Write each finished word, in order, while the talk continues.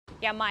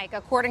Yeah, Mike,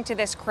 according to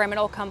this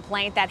criminal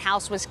complaint, that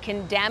house was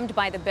condemned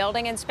by the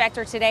building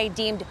inspector today,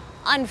 deemed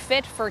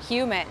unfit for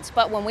humans.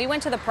 But when we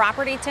went to the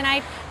property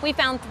tonight, we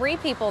found 3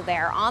 people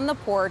there on the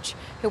porch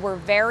who were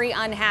very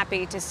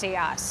unhappy to see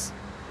us.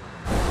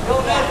 You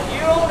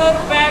don't know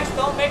the facts,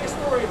 don't make a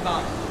story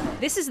about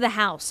it. This is the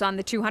house on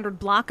the 200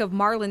 block of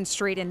Marlin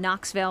Street in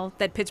Knoxville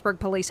that Pittsburgh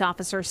police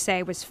officers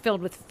say was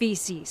filled with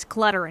feces,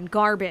 clutter, and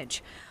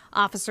garbage.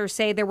 Officers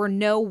say there were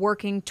no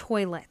working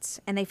toilets,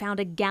 and they found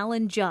a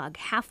gallon jug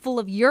half full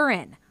of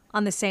urine.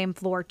 On the same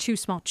floor, 2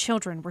 small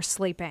children were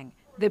sleeping.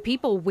 The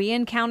people we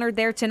encountered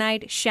there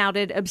tonight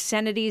shouted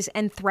obscenities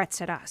and threats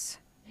at us.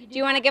 Do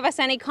you want to give us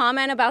any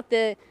comment about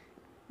the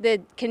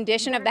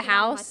condition of the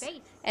house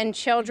and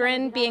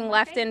children being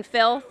left in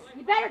filth?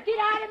 You better get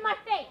out of my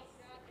face.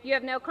 You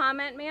have no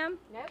comment, ma'am?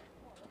 Nope.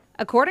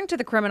 According to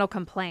the criminal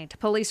complaint,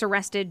 police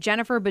arrested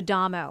Jennifer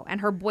Badamo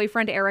and her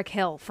boyfriend Eric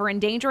Hill for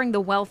endangering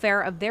the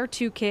welfare of their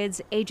 2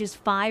 kids, ages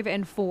 5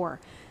 and 4.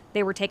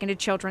 They were taken to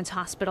Children's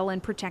Hospital in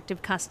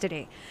protective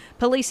custody.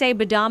 Police say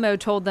Badamo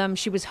told them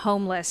she was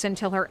homeless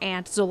until her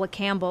aunt, Zola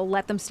Campbell,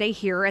 let them stay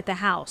here at the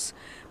house.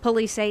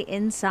 Police say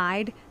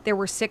inside there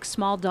were 6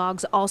 small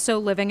dogs also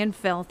living in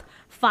filth,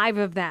 5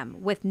 of them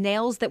with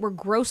nails that were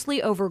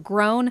grossly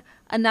overgrown,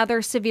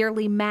 another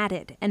severely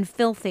matted and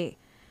filthy.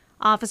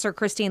 Officer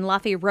Christine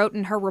Luffy wrote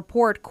in her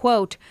report,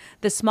 quote,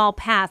 "The small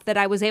path that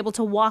I was able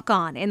to walk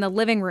on in the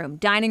living room,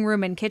 dining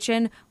room, and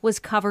kitchen was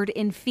covered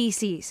in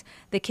feces.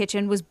 The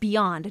kitchen was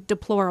beyond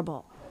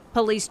deplorable."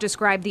 Police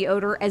described the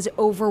odor as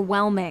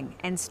overwhelming,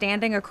 and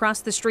standing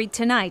across the street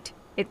tonight,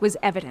 it was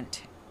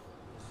evident.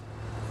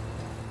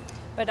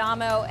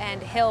 Badamo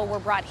and Hill were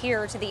brought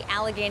here to the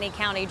Allegheny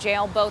County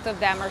Jail. Both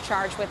of them are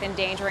charged with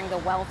endangering the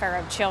welfare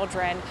of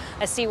children.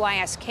 A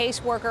CYS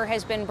caseworker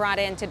has been brought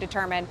in to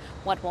determine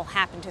what will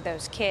happen to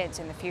those kids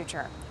in the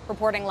future.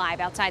 Reporting live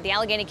outside the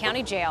Allegheny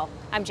County Jail,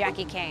 I'm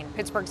Jackie Kane,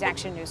 Pittsburgh's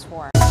Action News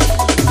 4.